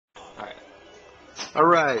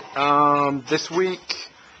Alright, this week,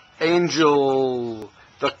 Angel,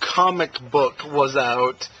 the comic book was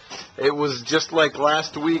out. It was just like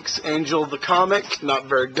last week's Angel the comic, not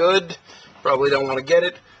very good. Probably don't want to get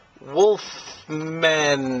it.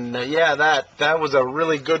 Wolfman, yeah, that was a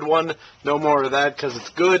really good one. No more of that because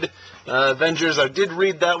it's good. Avengers, I did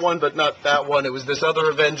read that one, but not that one. It was this other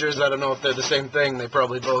Avengers. I don't know if they're the same thing. They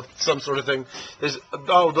probably both some sort of thing.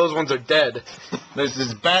 Those ones are dead. There's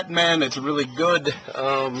this Batman. It's really good.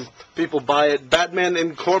 People buy it. Batman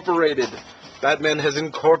Incorporated. Batman has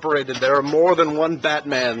incorporated. There are more than one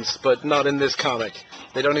Batmans, but not in this comic.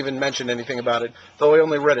 They don't even mention anything about it, though I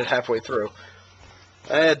only read it halfway through.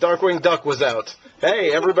 Darkwing Duck was out.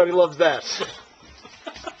 Hey, everybody loves that.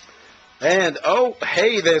 And, oh,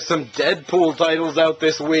 hey, there's some Deadpool titles out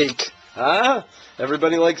this week. Huh?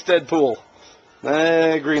 Everybody likes Deadpool.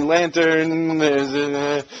 Green Lantern,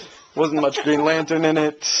 wasn't much Green Lantern in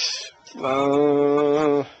it.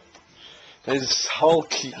 There's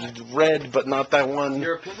Hulk, red, but not that one.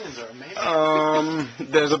 Your opinions are amazing.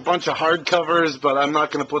 There's a bunch of hardcovers, but I'm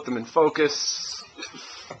not going to put them in focus.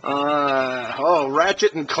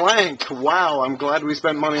 Ratchet and Clank. Wow, I'm glad we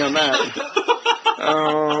spent money on that.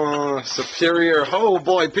 Superior. Oh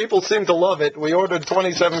boy, people seem to love it. We ordered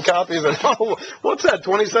 27 copies, and what's that?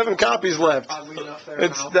 27 copies left.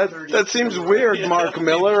 That seems weird, yeah. Mark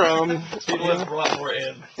Miller. People have brought more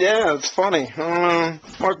in. Yeah, it's funny.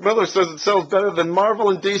 Mark Miller says it sells better than Marvel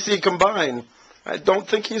and DC combined. I don't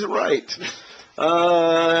think he's right.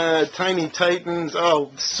 Tiny Titans.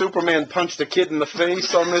 Oh, Superman punched a kid in the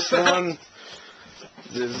face on this one.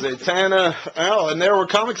 Zatanna. Oh, and there were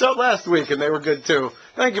comics out last week, and they were good too.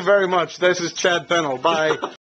 Thank you very much. This is Chad Pennell. Bye.